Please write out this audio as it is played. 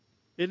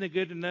Isn't it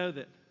good to know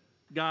that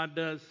God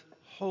does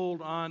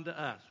hold on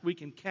to us? We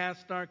can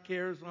cast our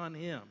cares on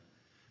Him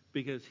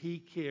because He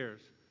cares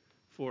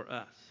for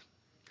us.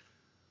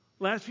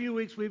 Last few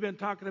weeks we've been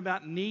talking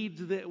about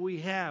needs that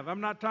we have.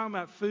 I'm not talking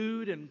about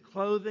food and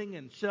clothing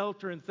and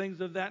shelter and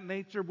things of that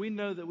nature. We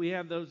know that we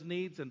have those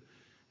needs, and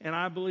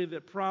I believe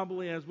that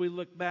probably as we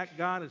look back,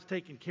 God has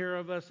taken care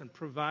of us and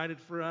provided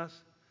for us.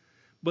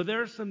 But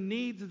there are some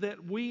needs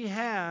that we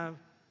have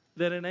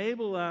that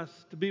enable us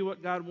to be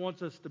what God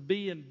wants us to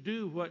be and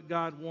do what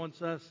God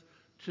wants us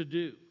to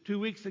do. 2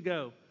 weeks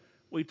ago,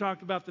 we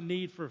talked about the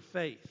need for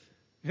faith.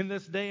 In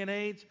this day and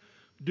age,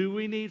 do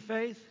we need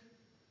faith?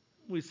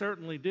 We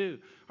certainly do.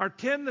 Our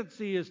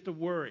tendency is to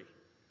worry.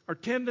 Our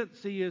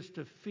tendency is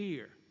to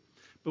fear.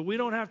 But we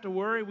don't have to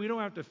worry. We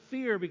don't have to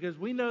fear because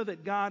we know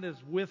that God is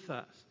with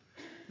us,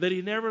 that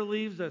He never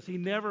leaves us. He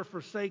never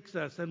forsakes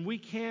us. And we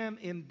can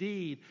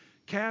indeed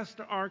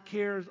cast our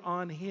cares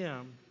on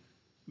Him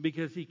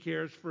because He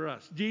cares for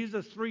us.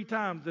 Jesus 3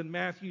 times in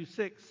Matthew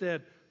 6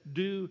 said,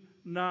 do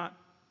not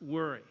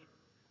worry.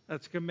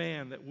 That's a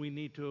command that we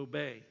need to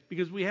obey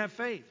because we have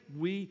faith.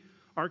 We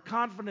are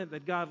confident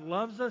that God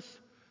loves us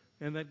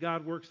and that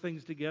God works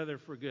things together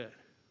for good.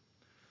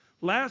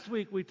 Last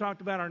week we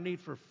talked about our need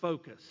for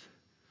focus.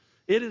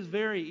 It is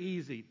very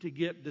easy to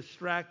get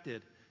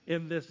distracted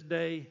in this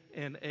day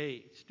and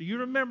age. Do you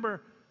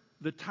remember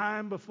the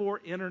time before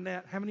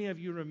internet? How many of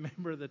you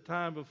remember the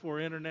time before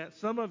internet?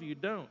 Some of you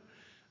don't.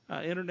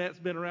 Internet's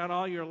been around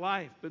all your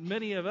life, but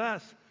many of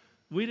us,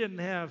 we didn't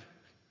have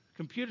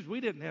computers.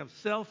 We didn't have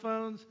cell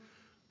phones.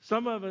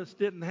 Some of us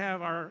didn't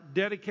have our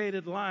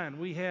dedicated line.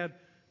 We had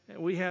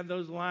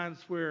those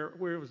lines where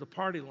it was a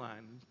party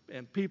line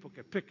and people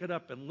could pick it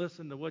up and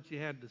listen to what you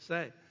had to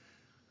say.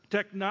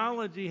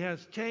 Technology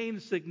has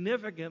changed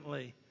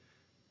significantly,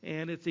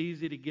 and it's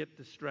easy to get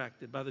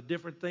distracted by the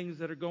different things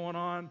that are going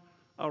on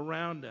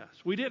around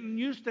us. We didn't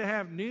used to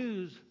have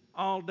news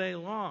all day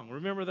long.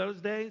 Remember those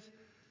days?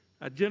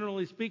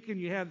 Generally speaking,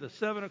 you had the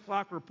 7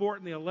 o'clock report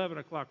and the 11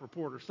 o'clock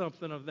report or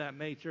something of that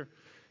nature.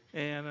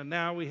 And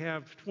now we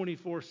have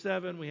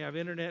 24/7, we have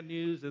internet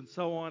news and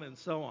so on and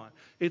so on.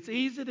 It's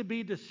easy to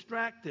be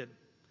distracted.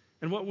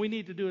 And what we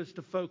need to do is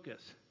to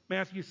focus.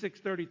 Matthew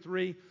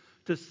 6:33,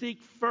 to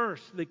seek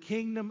first the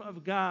kingdom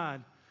of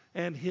God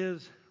and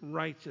His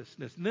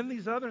righteousness. And then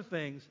these other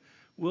things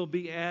will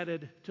be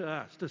added to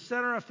us. To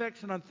set our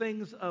affection on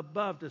things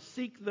above, to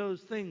seek those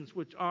things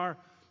which are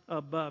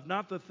above,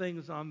 not the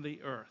things on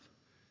the earth.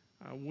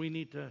 We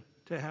need to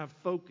have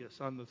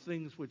focus on the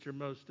things which are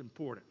most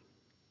important.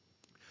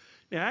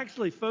 Now,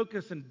 actually,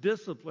 focus and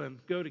discipline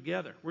go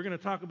together. We're going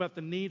to talk about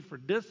the need for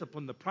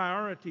discipline, the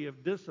priority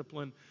of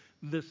discipline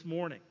this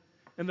morning.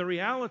 And the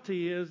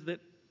reality is that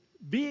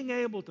being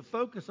able to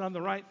focus on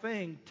the right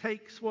thing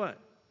takes what?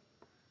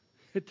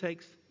 It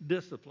takes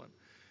discipline.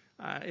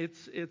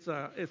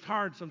 It's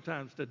hard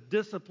sometimes to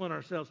discipline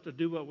ourselves to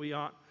do what we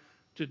ought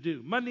to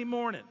do. Monday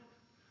morning,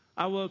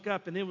 I woke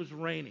up and it was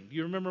raining. Do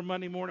you remember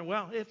Monday morning?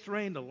 Well, it's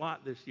rained a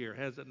lot this year,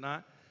 has it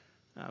not?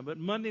 But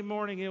Monday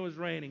morning it was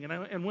raining.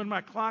 And when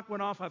my clock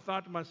went off, I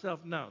thought to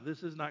myself, no,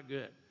 this is not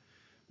good.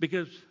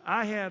 Because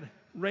I had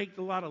raked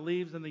a lot of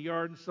leaves in the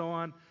yard and so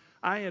on.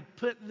 I had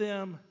put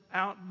them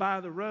out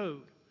by the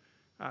road.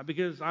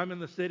 Because I'm in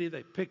the city,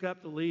 they pick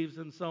up the leaves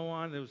and so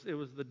on. It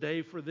was the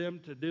day for them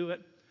to do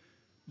it.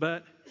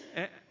 But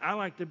I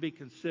like to be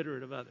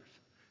considerate of others.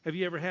 Have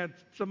you ever had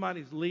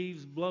somebody's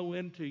leaves blow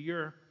into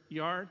your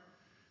yard?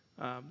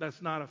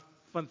 That's not a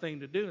fun thing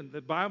to do. And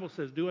the Bible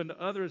says, do unto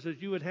others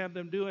as you would have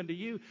them do unto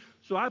you.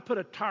 So I put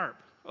a tarp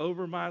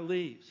over my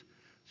leaves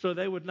so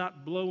they would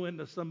not blow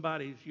into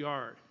somebody's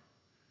yard.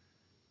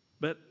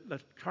 But the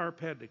tarp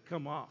had to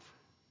come off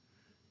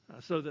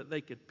so that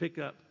they could pick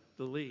up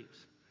the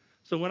leaves.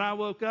 So when I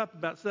woke up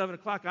about 7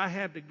 o'clock, I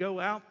had to go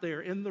out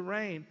there in the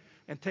rain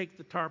and take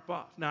the tarp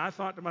off. Now, I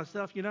thought to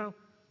myself,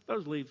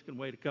 those leaves can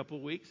wait a couple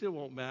of weeks. It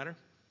won't matter.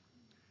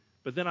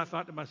 But then I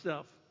thought to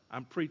myself,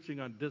 I'm preaching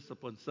on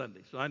Discipline Sunday,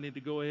 so I need to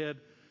go ahead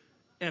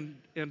and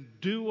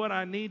do what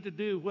I need to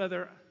do,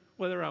 whether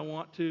I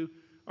want to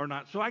or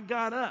not. So I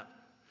got up,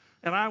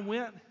 and I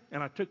went,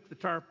 and I took the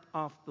tarp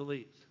off the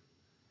leaves.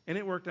 And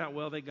it worked out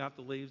well. They got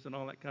the leaves and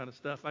all that kind of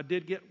stuff. I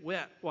did get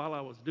wet while I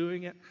was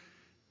doing it,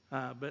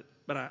 but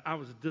I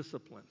was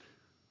disciplined.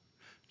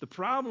 The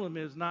problem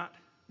is not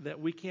that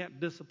we can't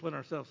discipline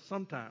ourselves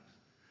sometimes.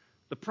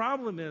 The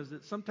problem is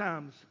that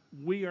sometimes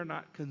we are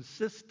not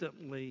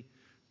consistently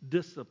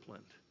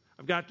disciplined.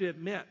 I've got to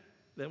admit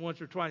that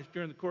once or twice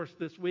during the course of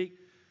this week,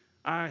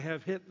 I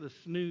have hit the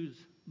snooze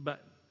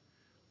button.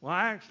 Well,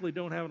 I actually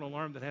don't have an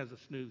alarm that has a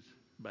snooze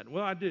button.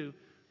 Well, I do.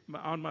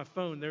 On my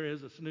phone, there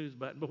is a snooze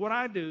button. But what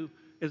I do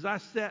is I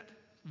set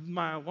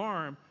my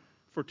alarm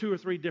for 2 or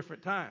 3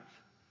 different times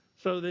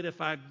so that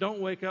if I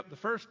don't wake up the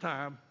first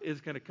time,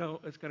 it's going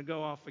to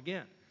go off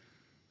again.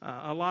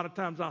 A lot of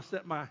times I'll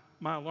set my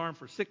alarm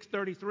for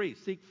 6:33.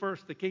 Seek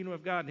first the kingdom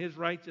of God and His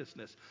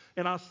righteousness.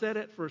 And I'll set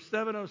it for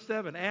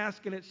 7:07.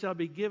 Ask and it shall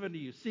be given to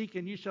you. Seek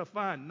and you shall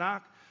find.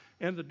 Knock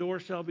and the door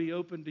shall be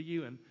opened to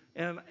you.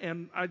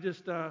 And I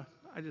just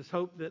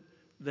hope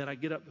that I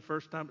get up the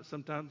first time, but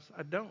sometimes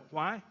I don't.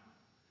 Why?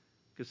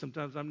 Because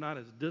sometimes I'm not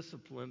as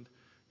disciplined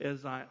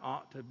as I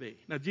ought to be.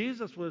 Now,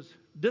 Jesus was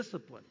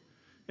disciplined.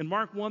 In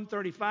Mark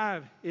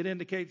 1:35, it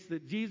indicates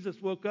that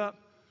Jesus woke up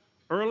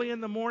early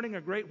in the morning,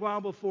 a great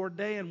while before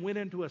day, and went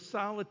into a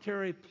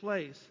solitary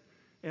place,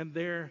 and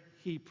there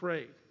he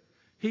prayed.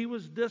 He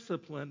was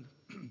disciplined,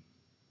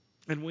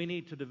 and we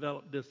need to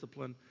develop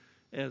discipline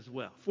as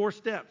well. 4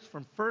 steps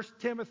from 1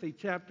 Timothy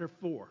chapter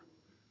 4.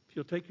 If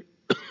you'll take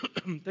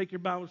your, take your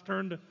Bibles,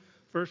 turn to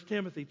 1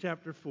 Timothy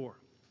chapter 4.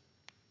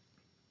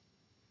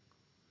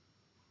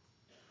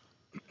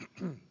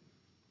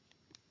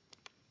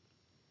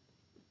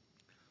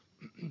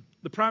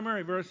 The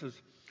primary verse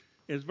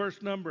is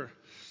verse number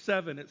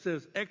 7. It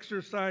says,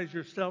 exercise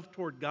yourself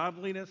toward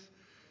godliness.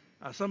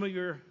 Some of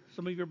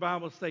your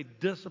Bibles say,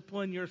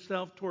 discipline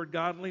yourself toward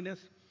godliness.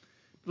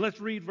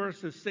 Let's read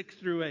verses 6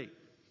 through 8.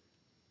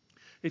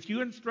 If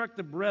you instruct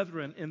the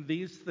brethren in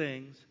these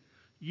things,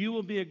 you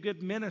will be a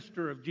good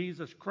minister of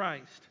Jesus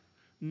Christ,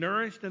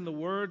 nourished in the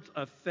words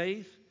of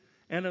faith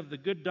and of the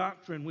good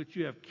doctrine which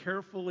you have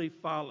carefully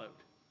followed.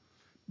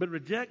 But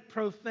reject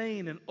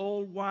profane and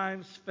old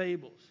wives'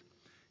 fables,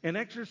 and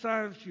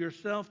exercise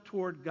yourself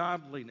toward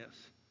godliness.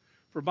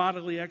 For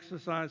bodily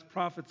exercise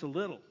profits a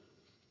little,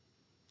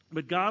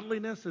 but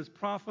godliness is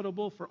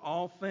profitable for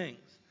all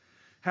things,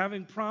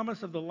 having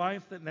promise of the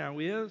life that now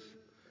is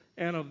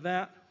and of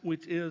that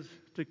which is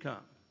to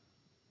come.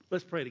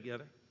 Let's pray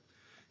together.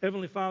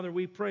 Heavenly Father,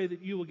 we pray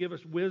that you will give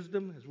us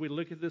wisdom as we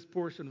look at this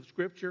portion of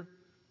Scripture.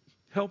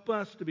 Help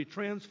us to be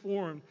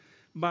transformed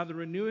by the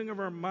renewing of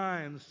our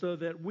minds so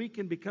that we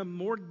can become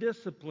more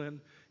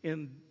disciplined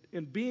in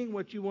being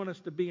what you want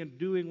us to be and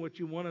doing what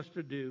you want us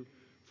to do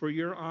for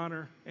your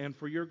honor and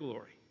for your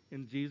glory.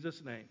 In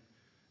Jesus' name,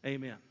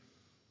 amen.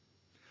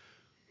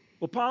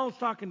 Well, Paul's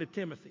talking to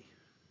Timothy.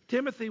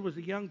 Timothy was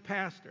a young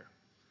pastor,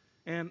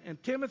 and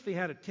Timothy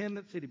had a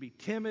tendency to be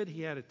timid.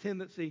 He had a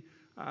tendency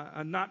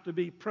not to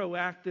be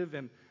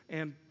proactive,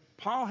 and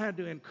Paul had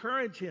to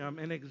encourage him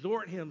and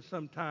exhort him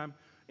sometime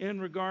in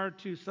regard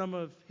to some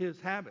of his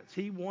habits.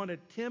 He wanted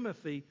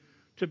Timothy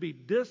to be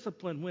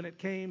disciplined when it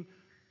came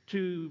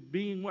to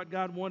being what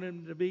God wanted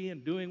him to be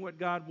and doing what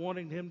God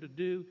wanted him to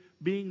do,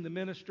 being the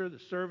minister, the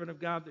servant of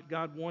God that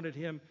God wanted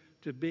him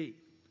to be.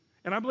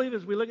 And I believe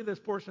as we look at this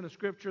portion of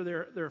Scripture,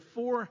 there are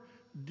 4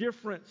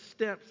 different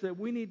steps that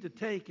we need to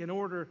take in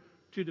order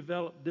to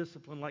develop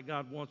discipline like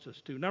God wants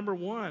us to. Number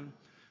 1,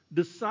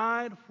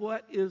 decide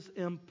what is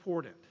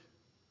important.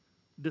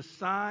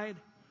 Decide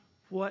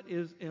what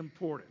is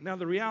important. Now,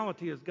 the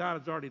reality is God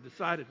has already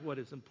decided what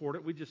is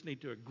important. We just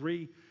need to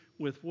agree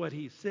with what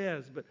he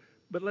says.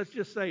 But let's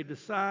just say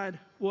decide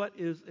what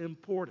is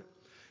important.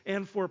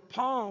 And for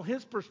Paul,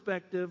 his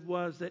perspective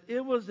was that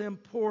it was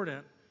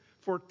important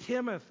for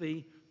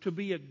Timothy to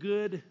be a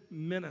good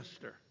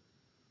minister.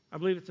 I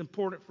believe it's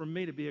important for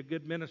me to be a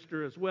good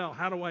minister as well.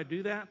 How do I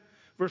do that?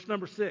 Verse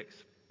number 6.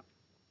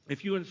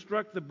 If you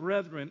instruct the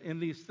brethren in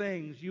these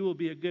things, you will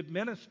be a good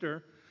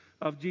minister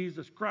of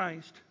Jesus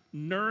Christ,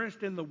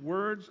 nourished in the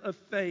words of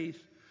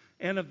faith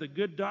and of the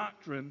good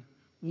doctrine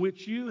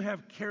which you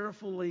have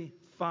carefully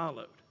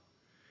followed.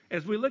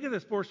 As we look at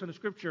this portion of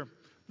Scripture,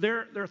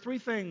 there are 3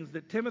 things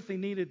that Timothy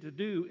needed to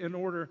do in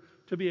order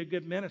to be a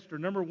good minister.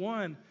 Number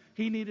 1,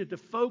 he needed to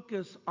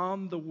focus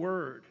on the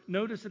Word.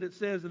 Notice that it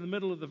says in the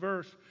middle of the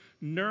verse,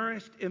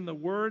 nourished in the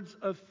words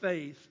of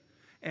faith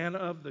and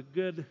of the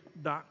good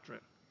doctrine.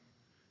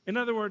 In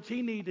other words,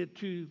 he needed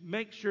to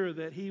make sure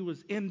that he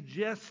was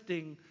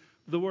ingesting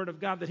the Word of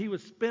God, that he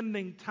was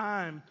spending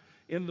time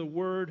in the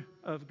Word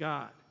of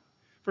God.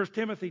 1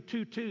 Timothy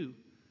 2:2,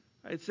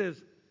 it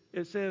says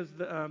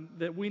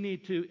that we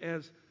need to,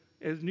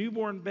 as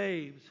newborn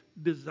babes,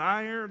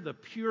 desire the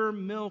pure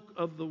milk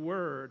of the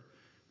Word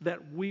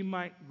that we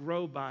might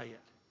grow by it.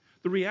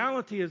 The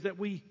reality is that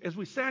as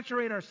we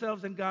saturate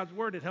ourselves in God's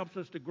Word, it helps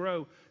us to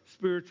grow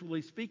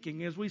spiritually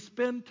speaking. As we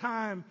spend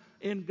time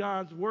in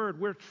God's Word,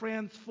 we're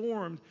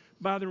transformed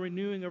by the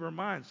renewing of our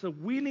minds. So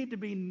we need to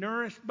be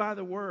nourished by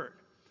the Word.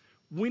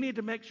 We need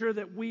to make sure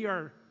that we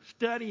are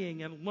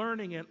studying and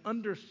learning and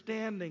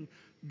understanding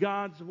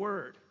God's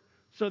Word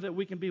so that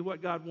we can be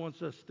what God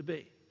wants us to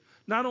be.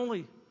 Not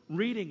only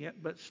reading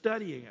it, but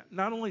studying it.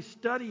 Not only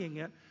studying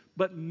it,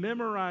 but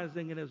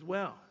memorizing it as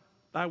well.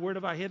 Thy word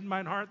have I hidden in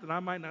mine heart that I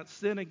might not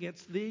sin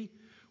against thee.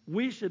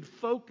 We should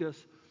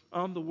focus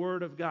on the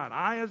Word of God.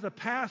 I, as a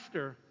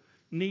pastor,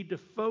 need to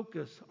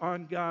focus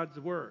on God's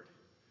Word.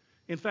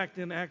 In fact,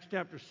 in Acts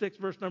chapter 6,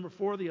 verse number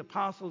 4, the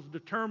apostles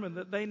determined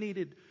that they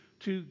needed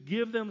to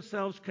give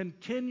themselves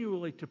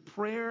continually to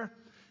prayer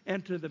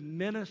and to the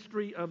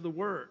ministry of the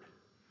Word.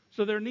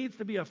 So there needs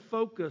to be a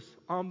focus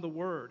on the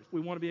Word if we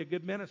want to be a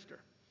good minister.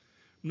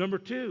 Number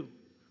 2,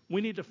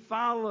 we need to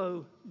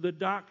follow the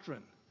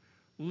doctrine.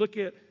 Look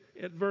at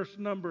verse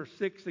number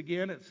 6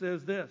 again. It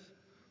says this.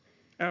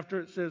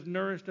 After it says,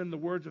 nourished in the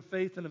words of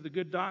faith and of the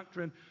good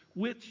doctrine,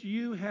 which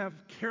you have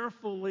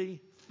carefully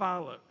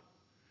followed.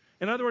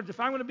 In other words, if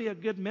I'm going to be a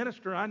good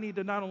minister, I need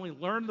to not only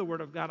learn the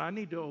Word of God, I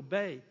need to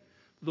obey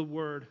the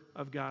Word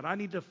of God. I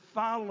need to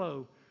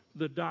follow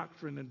the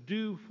doctrine and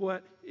do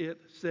what it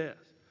says.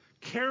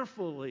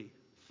 Carefully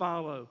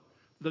follow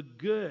the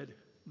good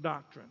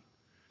doctrine.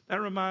 That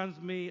reminds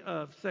me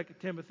of 2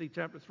 Timothy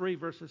chapter 3,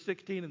 verses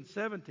 16 and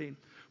 17,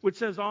 which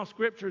says, all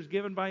Scripture is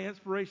given by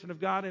inspiration of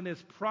God and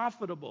is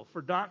profitable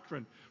for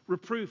doctrine,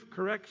 reproof,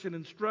 correction,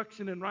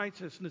 instruction in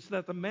righteousness,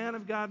 that the man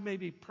of God may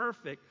be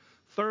perfect,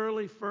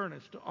 thoroughly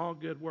furnished to all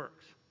good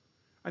works.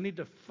 I need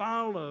to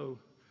follow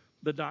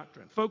the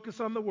doctrine.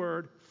 Focus on the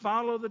Word,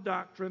 follow the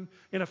doctrine,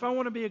 and if I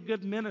want to be a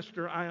good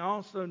minister, I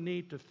also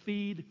need to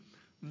feed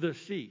the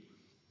sheep.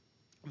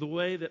 The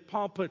way that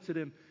Paul puts it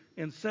in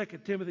 2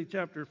 Timothy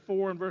chapter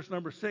 4 and verse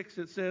number 6,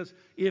 it says,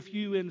 if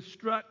you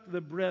instruct the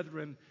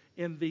brethren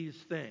in these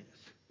things.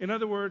 In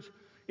other words,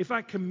 if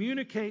I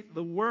communicate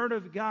the Word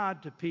of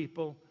God to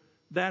people,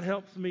 that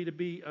helps me to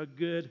be a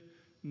good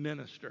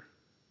minister.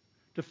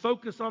 To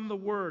focus on the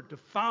Word, to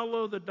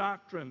follow the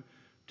doctrine,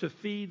 to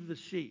feed the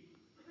sheep.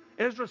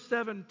 Ezra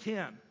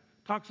 7:10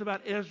 talks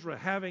about Ezra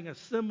having a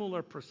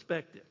similar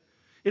perspective.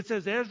 It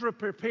says, Ezra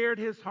prepared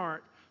his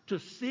heart to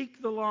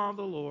seek the law of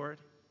the Lord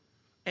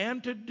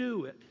and to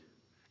do it,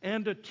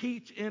 and to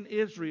teach in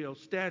Israel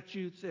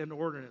statutes and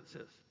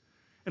ordinances.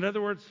 In other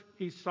words,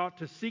 he sought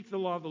to seek the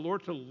law of the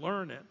Lord, to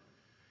learn it,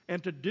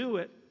 and to do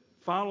it,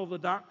 follow the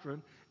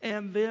doctrine,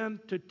 and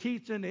then to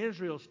teach in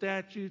Israel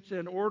statutes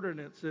and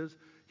ordinances.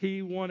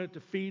 He wanted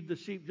to feed the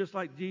sheep, just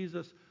like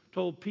Jesus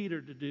told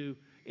Peter to do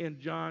in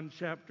John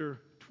chapter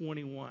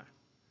 21.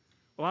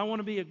 Well, I want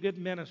to be a good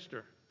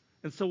minister.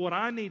 And so what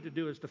I need to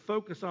do is to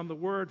focus on the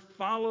Word,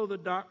 follow the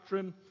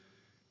doctrine,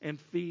 and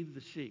feed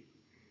the sheep.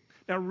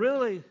 Now,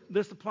 really,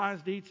 this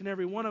applies to each and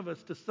every one of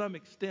us to some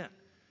extent.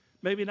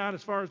 Maybe not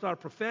as far as our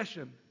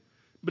profession,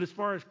 but as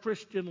far as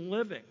Christian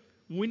living.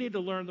 We need to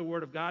learn the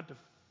Word of God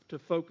to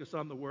focus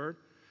on the Word.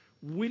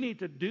 We need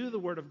to do the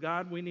Word of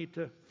God. We need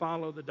to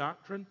follow the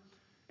doctrine.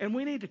 And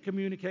we need to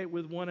communicate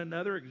with one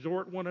another,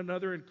 exhort one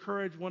another,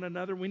 encourage one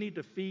another. We need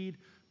to feed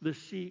the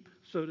sheep,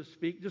 so to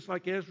speak, just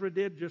like Ezra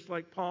did, just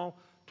like Paul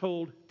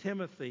told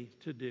Timothy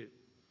to do.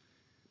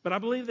 But I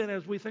believe that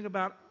as we think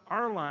about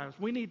our lives,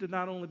 we need to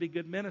not only be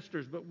good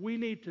ministers, but we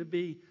need to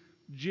be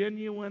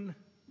genuine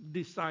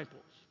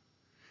disciples.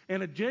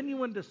 And a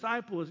genuine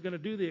disciple is going to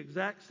do the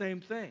exact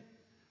same thing.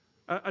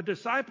 A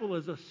disciple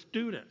is a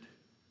student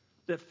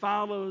that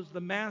follows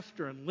the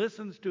master and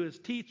listens to his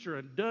teacher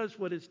and does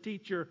what his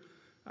teacher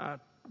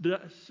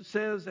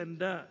says and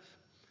does.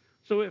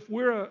 So if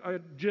we're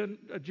a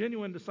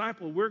genuine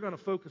disciple, we're going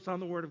to focus on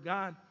the Word of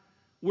God.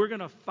 We're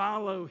going to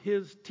follow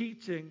his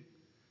teaching,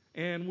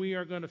 and we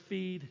are going to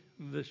feed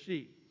the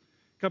sheep.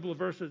 A couple of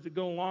verses that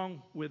go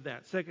along with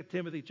that. 2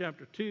 Timothy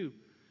chapter 2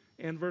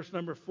 and verse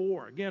number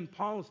 4. Again,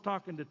 Paul is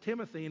talking to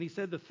Timothy, and he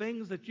said, the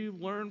things that you've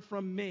learned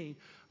from me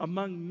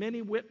among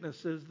many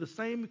witnesses, the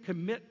same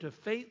commit to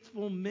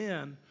faithful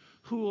men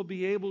who will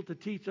be able to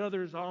teach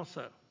others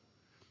also.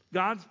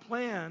 God's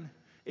plan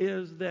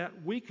is that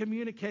we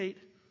communicate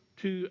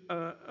to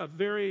a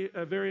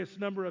various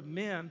number of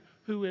men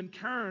who in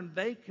turn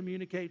they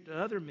communicate to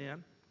other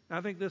men.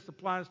 I think this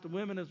applies to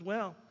women as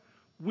well.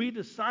 We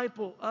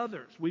disciple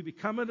others. We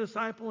become a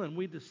disciple and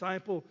we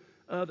disciple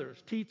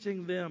others,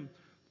 teaching them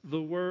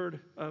the Word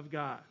of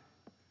God.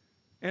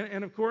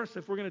 And of course,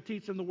 if we're going to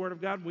teach them the Word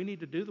of God, we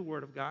need to do the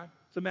Word of God.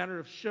 It's a matter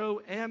of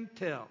show and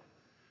tell.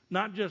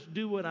 Not just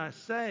do what I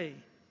say,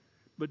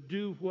 but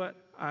do what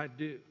I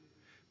do.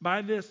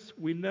 By this,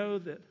 we know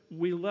that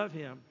we love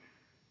Him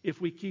if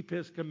we keep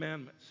His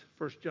commandments.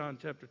 1 John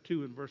chapter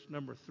 2 and verse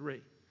number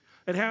 3.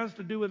 It has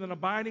to do with an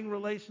abiding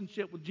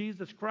relationship with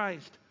Jesus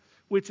Christ,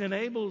 which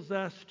enables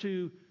us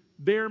to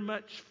bear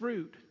much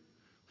fruit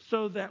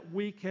so that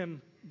we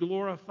can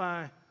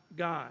glorify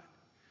God.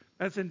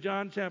 That's in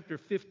John chapter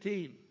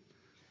 15.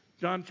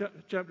 John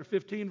chapter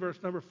 15 verse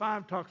number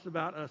 5 talks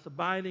about us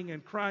abiding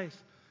in Christ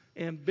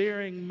and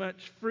bearing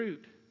much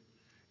fruit.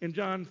 In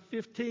John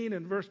 15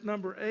 and verse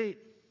number 8,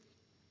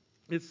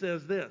 it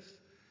says this.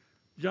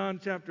 John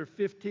chapter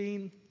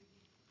 15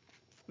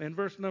 and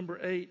verse number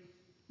 8.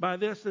 By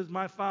this is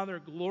my Father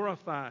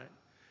glorified,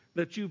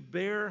 that you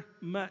bear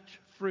much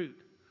fruit,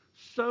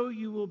 so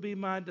you will be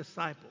my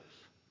disciples.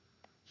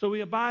 So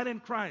we abide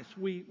in Christ.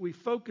 We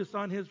focus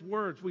on His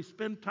words. We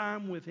spend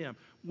time with Him.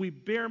 We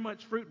bear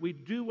much fruit. We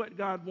do what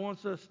God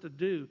wants us to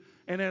do.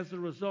 And as a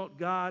result,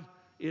 God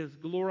is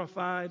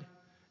glorified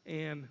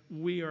and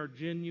we are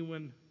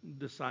genuine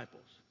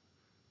disciples.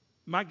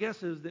 My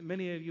guess is that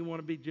many of you want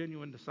to be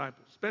genuine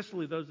disciples,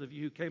 especially those of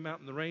you who came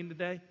out in the rain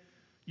today.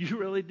 You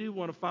really do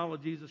want to follow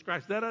Jesus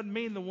Christ. That doesn't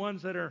mean the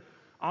ones that are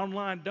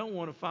online don't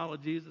want to follow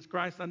Jesus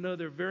Christ. I know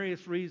there are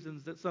various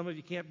reasons that some of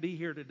you can't be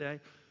here today.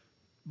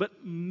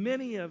 But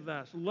many of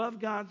us love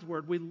God's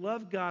Word. We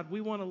love God.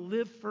 We want to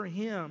live for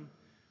Him.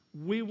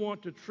 We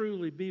want to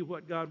truly be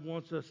what God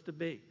wants us to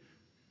be.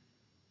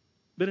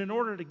 But in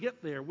order to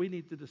get there, we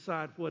need to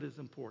decide what is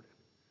important.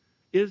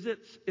 Is it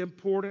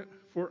important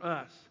for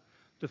us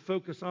to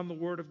focus on the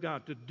Word of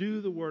God, to do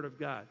the Word of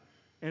God,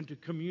 and to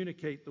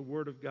communicate the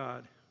Word of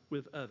God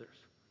with others?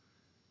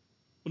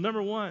 Well,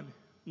 number one,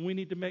 we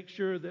need to make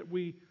sure that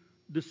we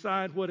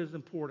decide what is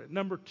important.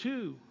 Number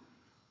two,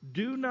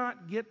 Do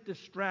not get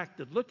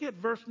distracted. Look at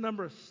verse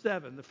number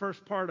 7, the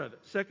first part of it.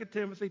 2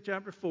 Timothy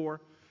chapter 4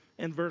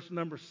 and verse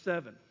number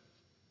 7.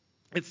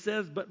 It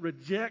says, but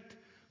reject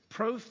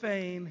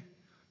profane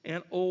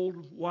and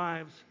old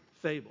wives'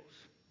 fables.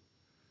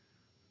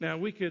 Now,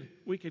 we could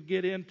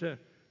get into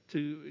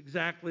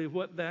exactly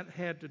what that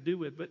had to do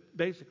with, but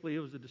basically it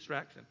was a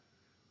distraction.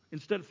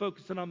 Instead of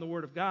focusing on the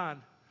Word of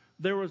God,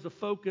 there was a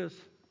focus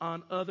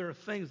on other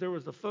things. There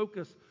was a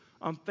focus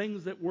on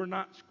things that were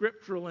not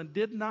scriptural and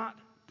did not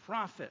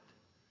profit.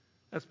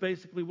 That's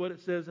basically what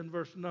it says in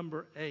verse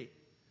number 8.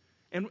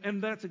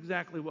 And that's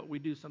exactly what we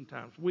do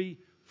sometimes. We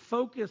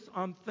focus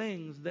on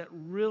things that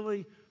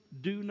really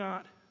do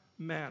not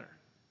matter.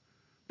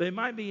 They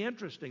might be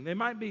interesting. They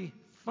might be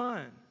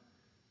fun.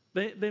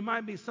 They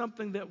might be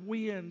something that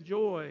we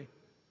enjoy,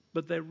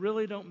 but they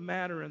really don't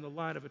matter in the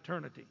light of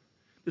eternity.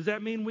 Does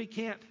that mean we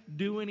can't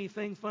do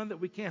anything fun, that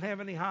we can't have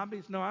any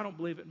hobbies? No, I don't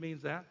believe it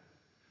means that.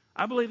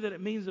 I believe that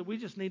it means that we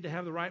just need to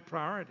have the right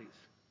priorities.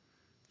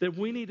 That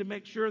we need to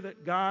make sure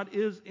that God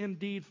is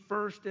indeed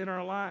first in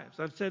our lives.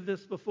 I've said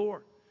this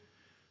before.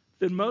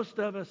 That most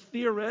of us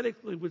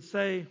theoretically would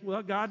say,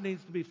 well, God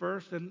needs to be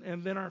first,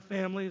 and then our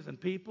families and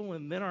people,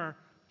 and then our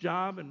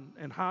job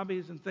and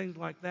hobbies and things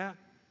like that.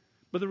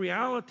 But the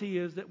reality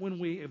is that when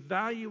we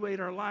evaluate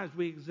our lives,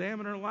 we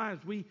examine our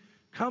lives, we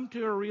come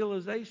to a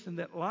realization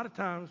that a lot of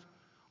times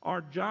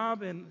our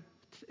job and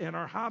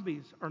our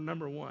hobbies are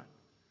number one.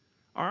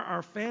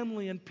 Our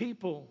family and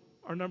people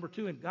are number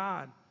two, and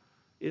God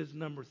is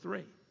number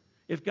three.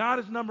 If God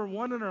is number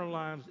one in our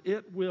lives,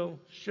 it will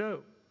show.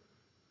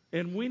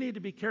 And we need to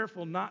be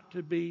careful not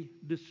to be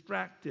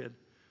distracted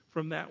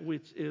from that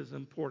which is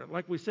important.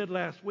 Like we said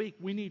last week,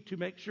 we need to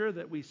make sure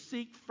that we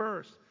seek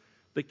first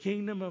the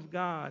kingdom of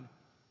God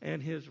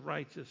and his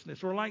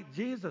righteousness. Or like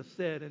Jesus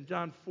said in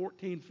John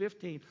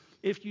 14:15,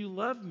 if you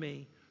love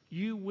me,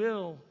 you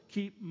will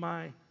keep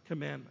my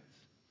commandments.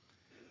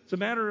 It's a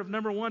matter of,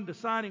 number one,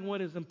 deciding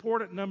what is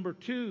important. Number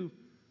two,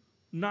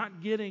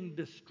 not getting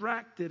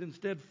distracted,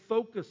 instead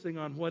focusing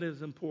on what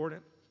is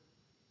important.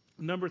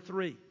 Number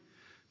three,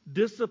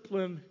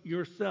 discipline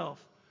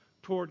yourself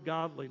toward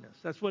godliness.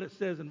 That's what it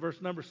says in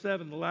verse number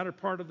 7, the latter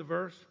part of the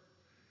verse.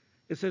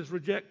 It says,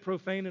 reject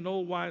profane and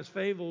old wives'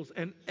 fables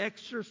and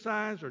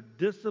exercise or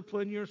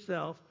discipline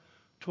yourself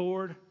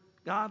toward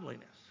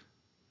godliness.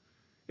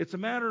 It's a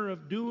matter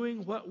of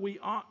doing what we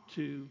ought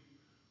to,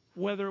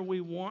 whether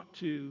we want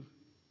to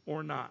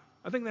or not.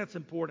 I think that's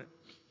important.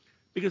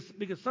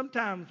 Because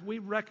sometimes we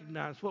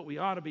recognize what we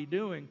ought to be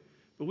doing,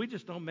 but we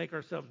just don't make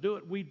ourselves do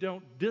it. We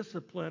don't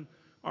discipline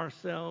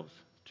ourselves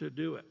to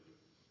do it.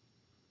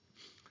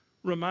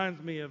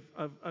 Reminds me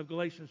of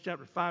Galatians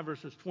chapter 5,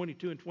 verses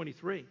 22 and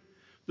 23.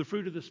 The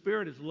fruit of the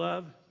Spirit is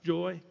love,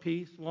 joy,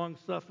 peace,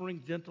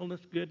 long-suffering,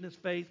 gentleness, goodness,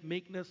 faith,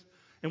 meekness.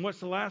 And what's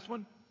the last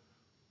one?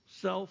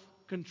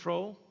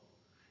 Self-control.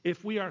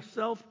 If we are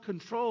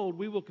self-controlled,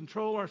 we will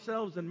control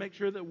ourselves and make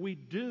sure that we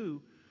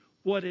do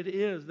what it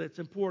is that's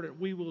important.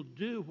 We will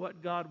do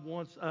what God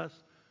wants us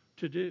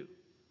to do.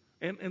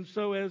 And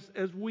so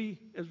as we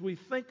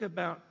think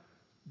about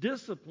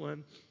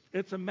discipline,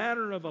 it's a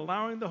matter of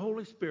allowing the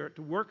Holy Spirit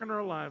to work in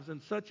our lives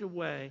in such a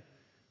way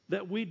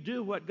that we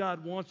do what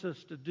God wants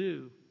us to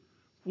do,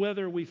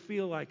 whether we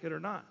feel like it or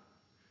not,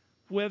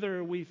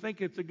 whether we think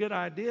it's a good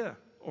idea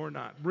or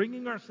not,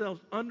 bringing ourselves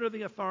under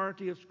the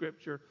authority of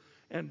Scripture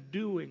and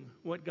doing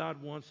what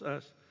God wants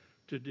us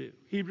to do.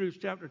 Hebrews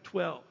chapter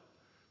 12,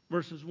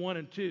 verses 1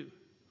 and 2,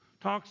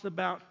 talks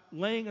about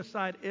laying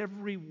aside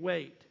every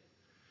weight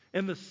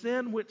and the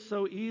sin which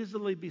so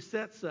easily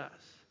besets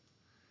us,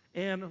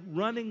 and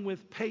running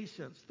with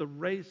patience the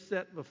race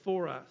set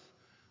before us,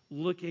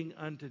 looking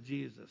unto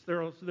Jesus.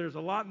 There's a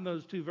lot in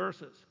those two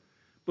verses.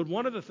 But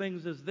one of the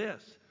things is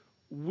this: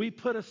 we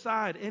put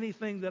aside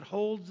anything that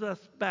holds us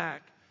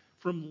back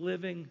from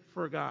living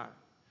for God.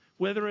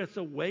 Whether it's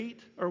a weight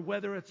or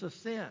whether it's a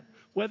sin,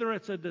 whether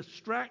it's a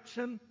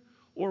distraction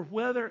or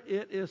whether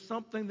it is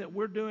something that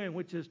we're doing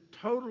which is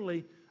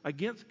totally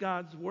against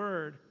God's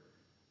word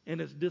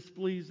and is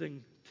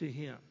displeasing to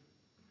him.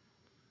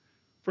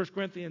 1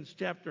 Corinthians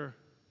chapter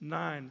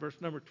 9, verse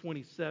number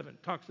 27,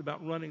 talks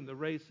about running the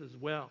race as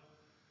well.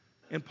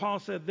 And Paul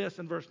said this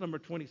in verse number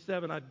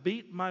 27, I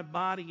beat my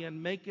body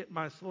and make it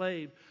my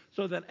slave,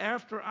 so that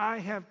after I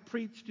have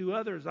preached to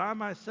others, I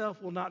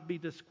myself will not be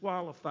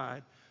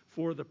disqualified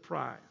for the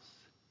prize.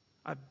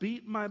 I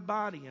beat my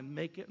body and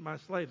make it my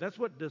slave. That's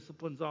what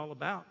discipline's all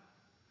about.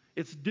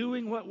 It's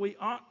doing what we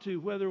ought to,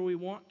 whether we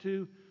want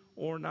to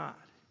or not.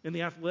 In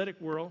the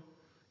athletic world,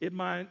 it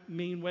might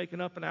mean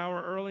waking up an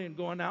hour early and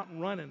going out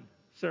and running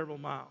several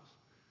miles.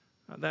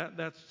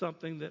 That's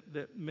something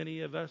that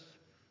many of us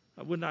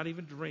would not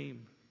even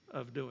dream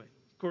of doing.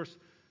 Of course,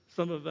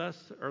 some of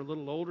us are a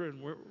little older,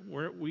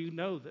 and we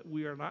know that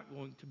we are not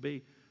going to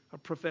be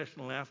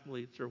professional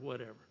athletes or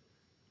whatever.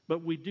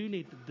 But we do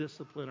need to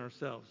discipline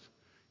ourselves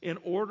in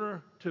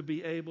order to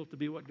be able to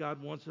be what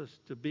God wants us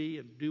to be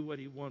and do what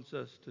he wants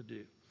us to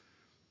do.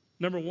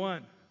 Number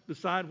one,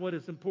 decide what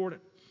is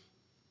important.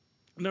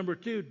 Number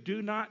two,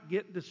 do not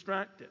get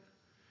distracted.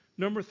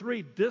 Number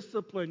 3,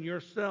 discipline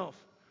yourself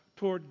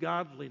toward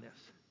godliness.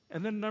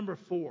 And then number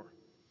 4,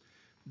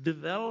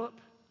 develop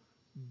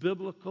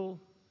biblical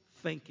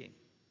thinking.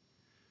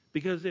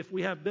 Because if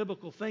we have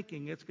biblical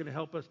thinking, it's going to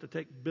help us to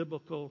take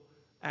biblical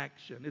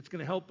action. It's going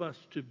to help us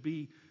to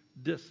be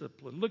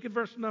disciplined. Look at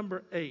verse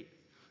number 8.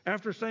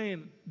 After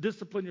saying,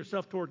 discipline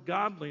yourself toward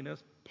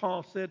godliness,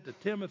 Paul said to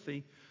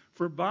Timothy,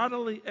 for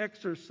bodily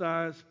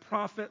exercise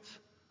profits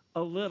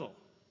a little,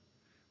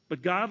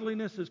 but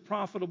godliness is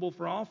profitable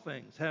for all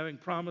things, having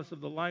promise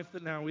of the life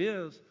that now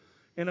is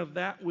and of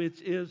that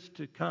which is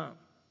to come.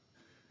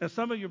 Now,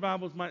 some of your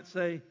Bibles might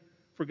say,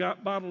 for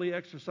bodily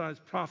exercise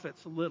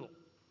profits a little.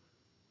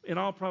 In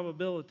all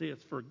probability,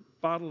 it's for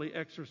bodily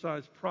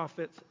exercise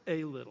profits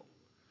a little.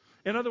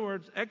 In other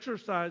words,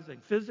 exercising,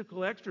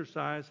 physical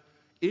exercise,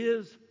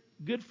 is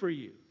good for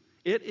you.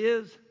 It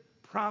is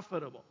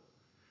profitable.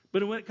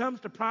 But when it comes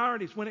to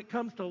priorities, when it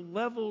comes to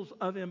levels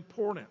of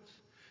importance,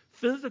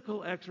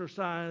 physical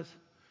exercise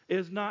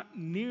is not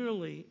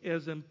nearly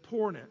as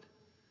important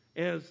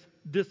as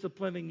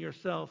disciplining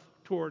yourself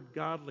toward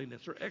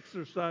godliness or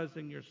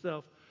exercising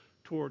yourself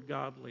toward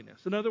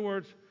godliness. In other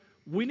words,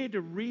 we need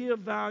to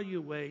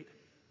reevaluate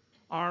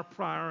our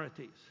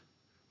priorities.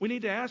 We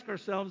need to ask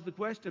ourselves the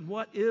question,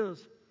 what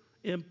is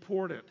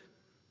important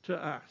to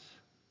us?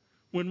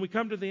 When we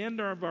come to the end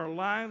of our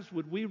lives,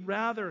 would we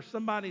rather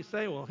somebody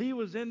say, well, he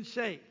was in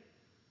shape?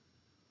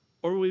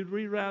 Or would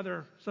we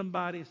rather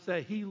somebody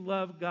say, he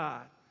loved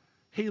God,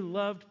 he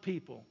loved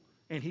people,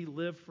 and he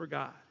lived for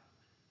God?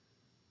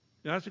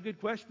 Now, that's a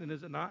good question,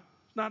 is it not?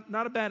 It's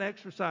not a bad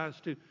exercise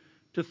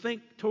to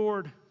think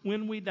toward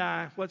when we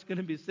die, what's going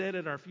to be said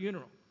at our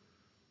funeral.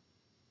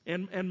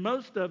 And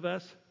most of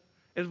us,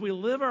 as we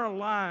live our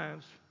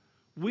lives,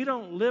 we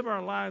don't live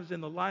our lives in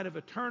the light of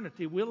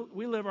eternity.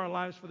 We live our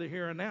lives for the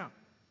here and now.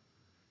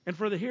 And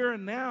for the here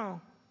and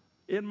now,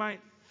 it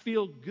might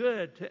feel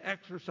good to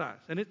exercise.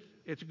 And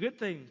it's a good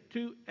thing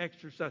to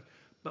exercise.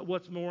 But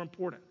what's more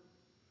important?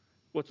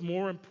 What's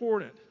more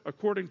important,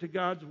 according to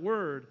God's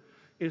Word,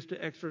 is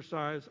to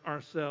exercise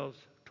ourselves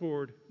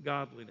toward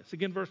godliness.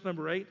 Again, verse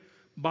number 8,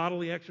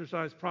 bodily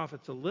exercise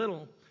profits a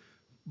little,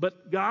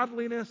 but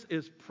godliness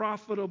is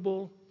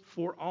profitable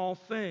for all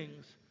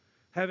things,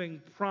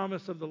 having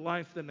promise of the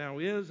life that now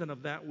is and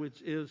of that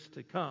which is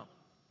to come.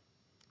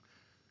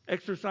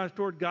 Exercise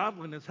toward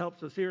godliness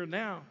helps us here and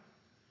now.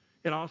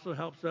 It also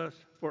helps us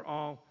for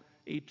all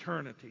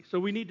eternity. So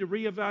we need to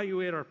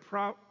reevaluate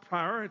our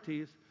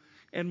priorities,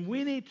 and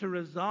we need to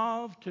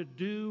resolve to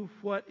do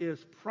what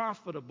is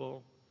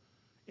profitable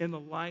in the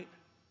light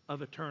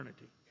of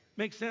eternity.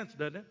 Makes sense,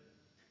 doesn't it?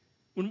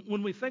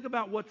 When we think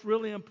about what's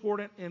really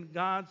important in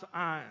God's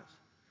eyes,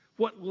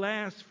 what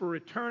lasts for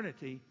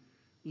eternity,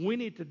 we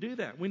need to do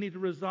that. We need to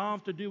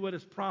resolve to do what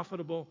is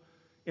profitable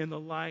in the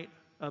light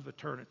of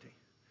eternity.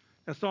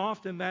 And so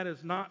often that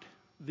is not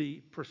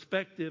the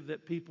perspective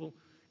that people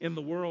in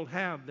the world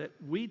have, that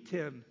we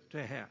tend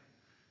to have.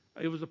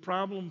 It was a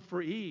problem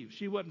for Eve.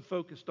 She wasn't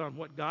focused on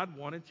what God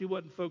wanted. She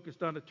wasn't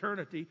focused on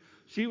eternity.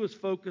 She was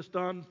focused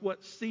on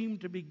what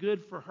seemed to be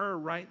good for her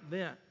right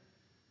then.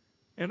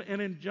 And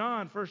in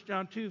John, 1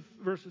 John 2,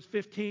 verses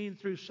 15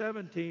 through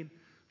 17,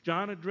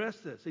 John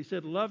addressed this. He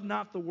said, love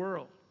not the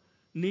world,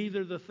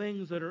 neither the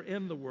things that are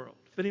in the world.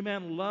 If any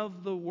man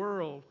love the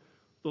world,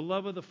 the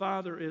love of the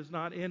Father is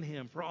not in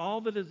him. For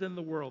all that is in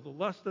the world, the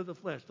lust of the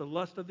flesh, the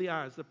lust of the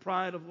eyes, the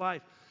pride of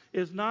life,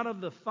 is not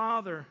of the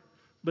Father,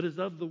 but is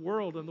of the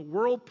world. And the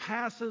world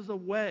passes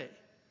away,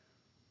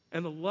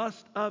 and the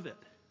lust of it.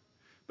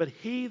 But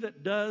he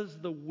that does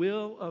the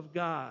will of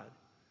God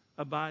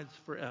abides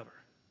forever.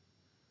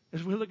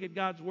 As we look at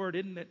God's Word,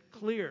 isn't it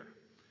clear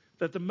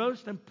that the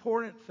most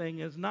important thing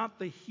is not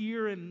the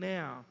here and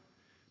now,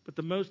 but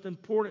the most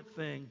important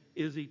thing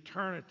is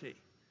eternity.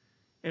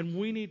 And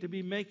we need to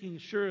be making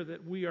sure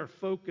that we are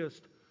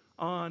focused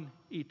on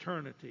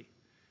eternity,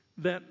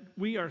 that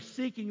we are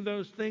seeking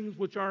those things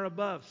which are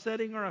above,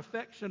 setting our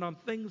affection on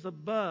things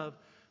above,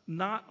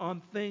 not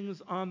on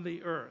things on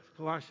the earth.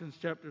 Colossians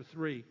chapter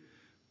 3,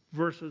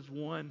 verses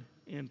 1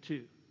 and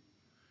 2.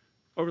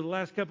 Over the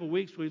last couple of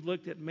weeks, we've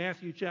looked at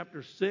Matthew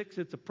chapter 6.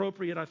 It's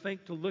appropriate, I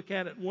think, to look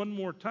at it one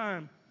more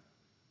time.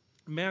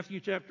 Matthew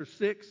chapter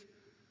 6,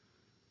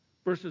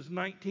 verses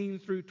 19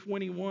 through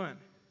 21.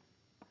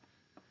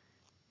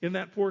 In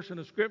that portion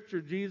of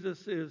Scripture,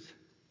 Jesus is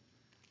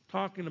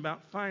talking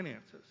about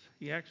finances.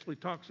 He actually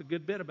talks a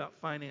good bit about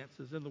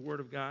finances in the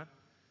Word of God.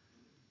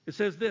 It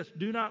says this,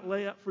 do not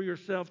lay up for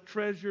yourself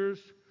treasures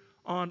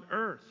on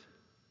earth,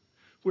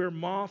 where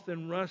moth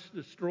and rust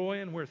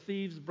destroy and where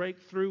thieves break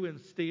through and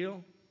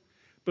steal.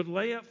 But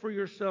lay up for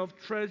yourself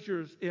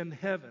treasures in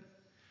heaven,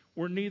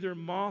 where neither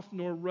moth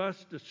nor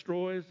rust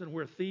destroys and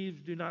where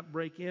thieves do not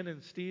break in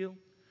and steal.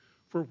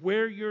 For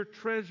where your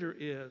treasure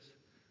is,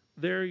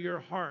 there your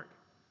heart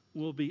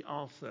will be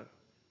also.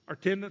 Our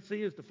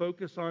tendency is to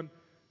focus on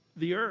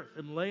the earth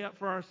and lay up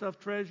for ourselves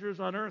treasures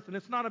on earth. And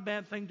it's not a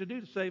bad thing to do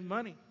to save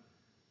money.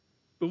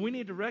 But we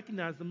need to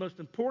recognize the most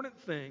important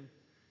thing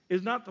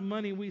is not the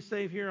money we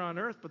save here on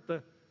earth, but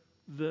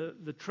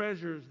the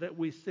treasures that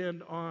we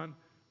send on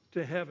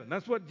to heaven.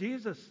 That's what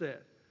Jesus said.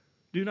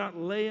 Do not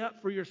lay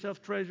up for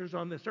yourself treasures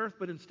on this earth,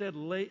 but instead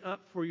lay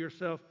up for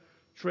yourself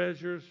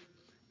treasures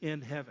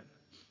in heaven.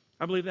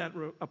 I believe that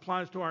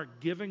applies to our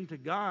giving to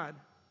God,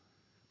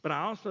 but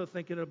I also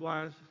think it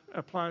applies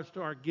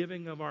to our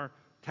giving of our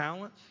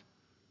talents,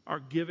 our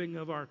giving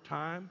of our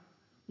time.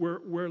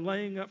 We're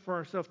laying up for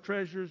ourselves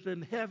treasures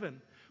in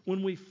heaven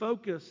when we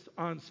focus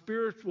on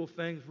spiritual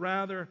things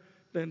rather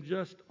than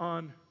just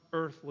on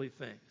earthly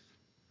things.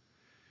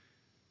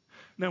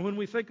 Now, when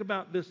we think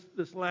about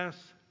this last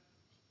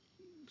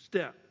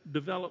step,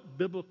 develop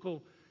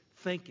biblical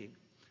thinking,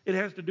 it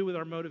has to do with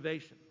our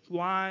motivation.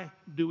 Why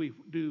do we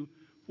do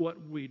what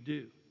we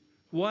do?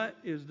 What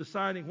is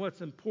deciding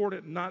what's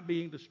important and not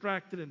being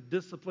distracted and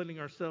disciplining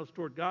ourselves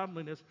toward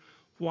godliness?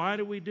 Why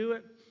do we do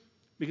it?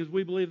 Because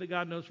we believe that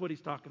God knows what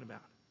He's talking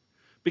about.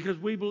 Because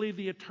we believe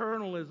the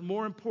eternal is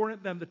more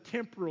important than the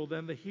temporal,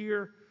 than the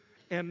here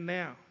and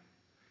now.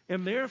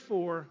 And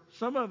therefore,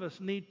 some of us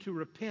need to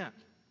repent.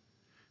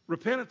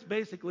 Repentance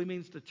basically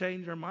means to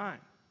change our mind.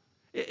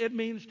 It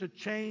means to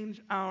change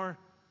our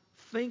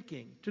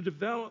thinking, to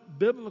develop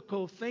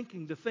biblical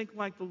thinking, to think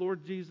like the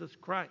Lord Jesus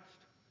Christ.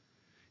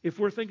 If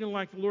we're thinking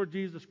like the Lord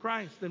Jesus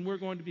Christ, then we're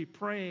going to be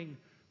praying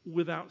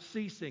without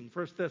ceasing.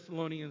 1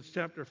 Thessalonians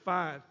chapter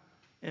 5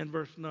 and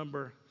verse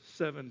number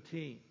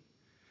 17.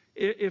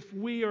 If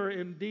we are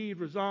indeed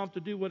resolved to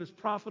do what is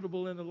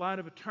profitable in the light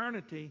of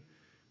eternity,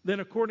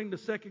 then according to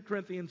 2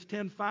 Corinthians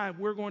 10:5,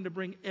 we're going to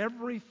bring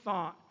every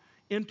thought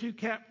into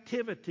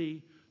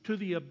captivity to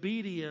the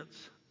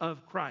obedience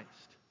of Christ.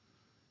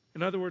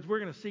 In other words, we're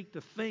going to seek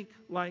to think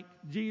like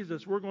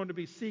Jesus. We're going to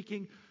be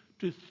seeking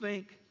to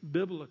think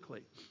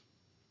biblically.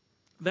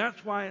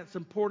 That's why it's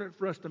important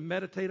for us to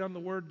meditate on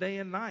the Word day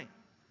and night,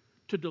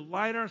 to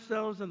delight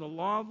ourselves in the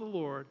law of the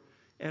Lord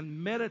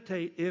and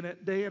meditate in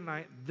it day and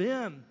night.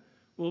 Then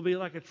we'll be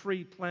like a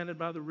tree planted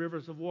by the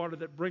rivers of water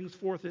that brings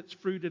forth its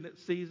fruit in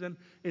its season.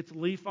 Its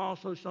leaf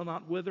also shall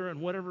not wither, and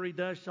whatever he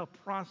does shall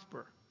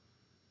prosper.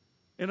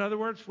 In other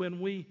words, when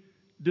we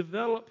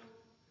develop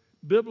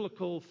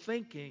biblical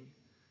thinking,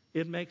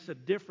 it makes a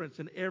difference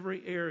in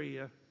every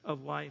area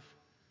of life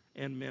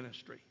and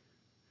ministry.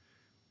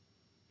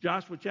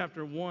 Joshua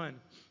chapter 1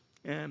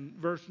 and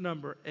verse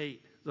number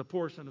 8 is a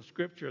portion of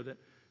Scripture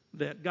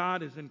that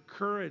God is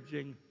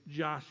encouraging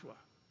Joshua.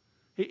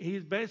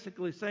 He's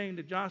basically saying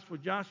to Joshua,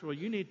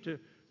 you need to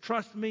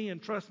trust me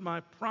and trust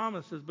my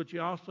promises, but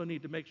you also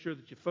need to make sure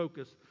that you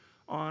focus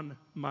on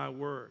my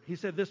word. He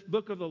said, this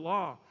book of the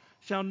law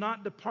shall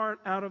not depart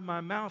out of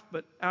my mouth,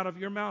 but out of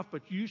your mouth,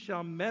 but you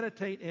shall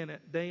meditate in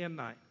it day and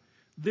night.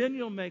 Then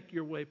you'll make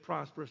your way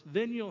prosperous.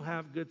 Then you'll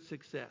have good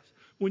success.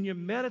 When you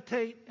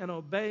meditate and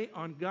obey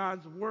on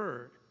God's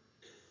word,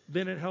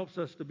 then it helps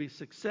us to be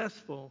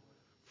successful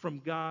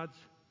from God's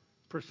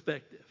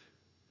perspective.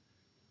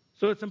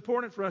 So it's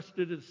important for us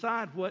to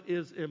decide what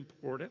is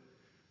important,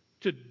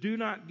 to do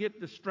not get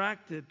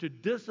distracted, to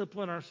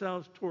discipline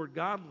ourselves toward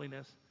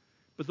godliness.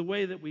 But the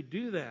way that we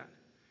do that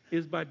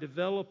is by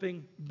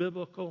developing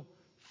biblical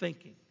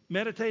thinking,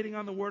 meditating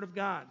on the Word of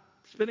God,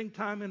 spending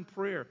time in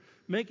prayer,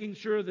 making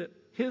sure that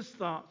His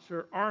thoughts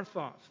are our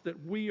thoughts,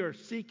 that we are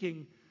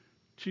seeking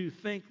to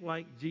think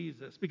like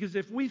Jesus. Because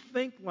if we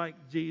think like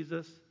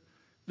Jesus,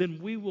 then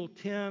we will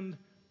tend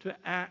to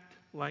act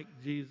like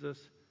Jesus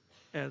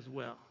as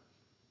well.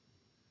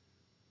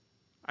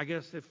 I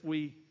guess if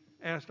we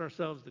asked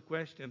ourselves the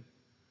question,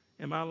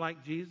 am I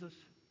like Jesus?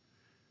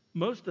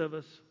 Most of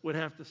us would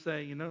have to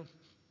say,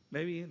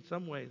 maybe in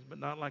some ways, but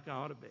not like I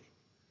ought to be.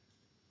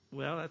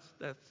 Well,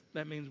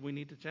 that means we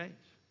need to change.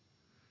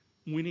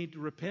 We need to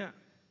repent.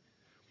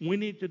 We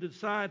need to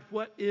decide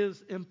what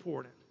is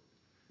important.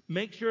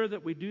 Make sure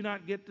that we do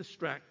not get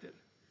distracted.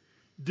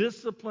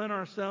 Discipline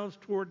ourselves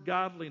toward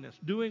godliness,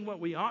 doing what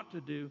we ought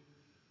to do,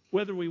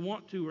 whether we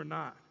want to or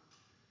not.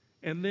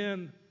 And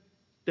then,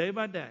 day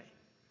by day,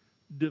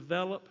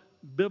 develop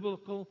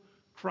biblical,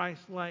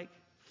 Christ-like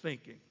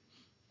thinking.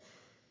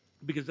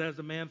 Because as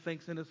a man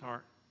thinks in his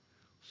heart,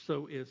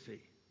 so is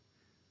he.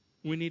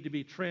 We need to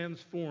be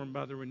transformed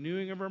by the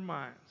renewing of our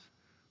minds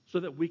so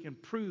that we can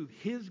prove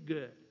His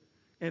good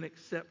and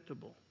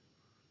acceptable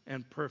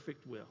and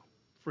perfect will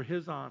for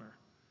His honor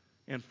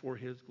and for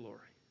His glory.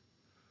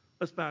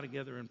 Let's bow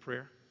together in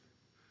prayer.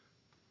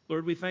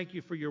 Lord, we thank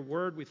You for Your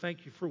word. We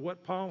thank You for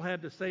what Paul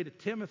had to say to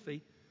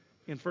Timothy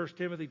in 1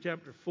 Timothy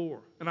chapter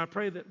 4. And I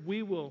pray that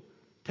we will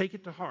take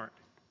it to heart,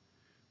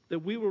 that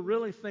we will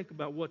really think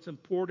about what's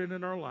important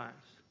in our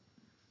lives.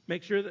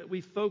 Make sure that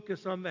we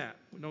focus on that.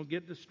 We don't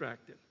get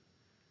distracted.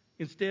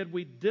 Instead,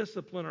 we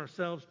discipline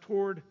ourselves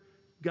toward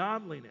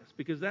godliness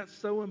because that's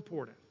so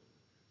important.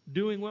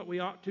 Doing what we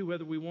ought to,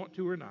 whether we want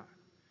to or not.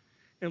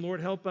 And Lord,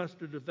 help us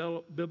to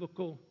develop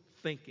biblical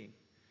thinking.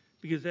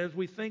 Because as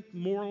we think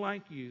more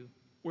like You,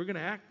 we're going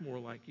to act more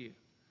like You.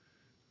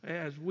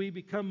 As we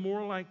become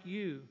more like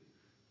You,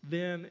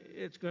 then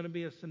it's going to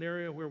be a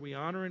scenario where we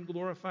honor and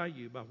glorify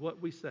You by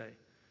what we say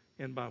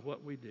and by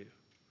what we do.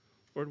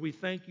 Lord, we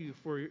thank You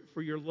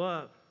for Your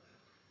love,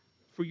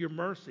 for Your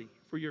mercy,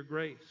 for Your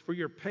grace, for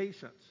Your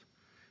patience.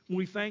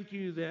 We thank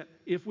you that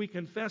if we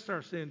confess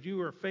our sins, you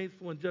are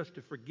faithful and just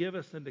to forgive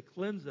us and to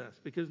cleanse us,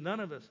 because none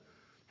of us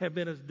have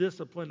been as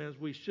disciplined as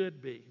we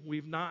should be.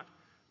 We've not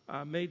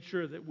made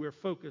sure that we're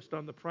focused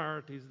on the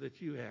priorities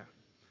that you have.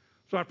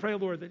 So I pray,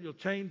 Lord, that you'll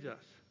change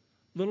us.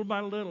 Little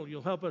by little,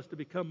 you'll help us to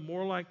become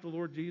more like the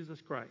Lord Jesus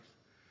Christ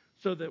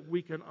so that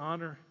we can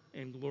honor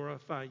and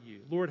glorify you.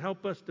 Lord,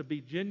 help us to be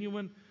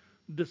genuine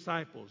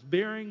disciples,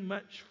 bearing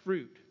much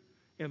fruit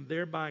and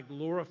thereby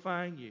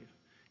glorifying you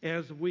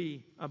as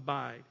we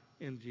abide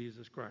in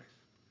Jesus Christ.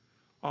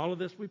 All of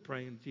this we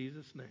pray in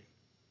Jesus' name.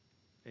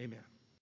 Amen.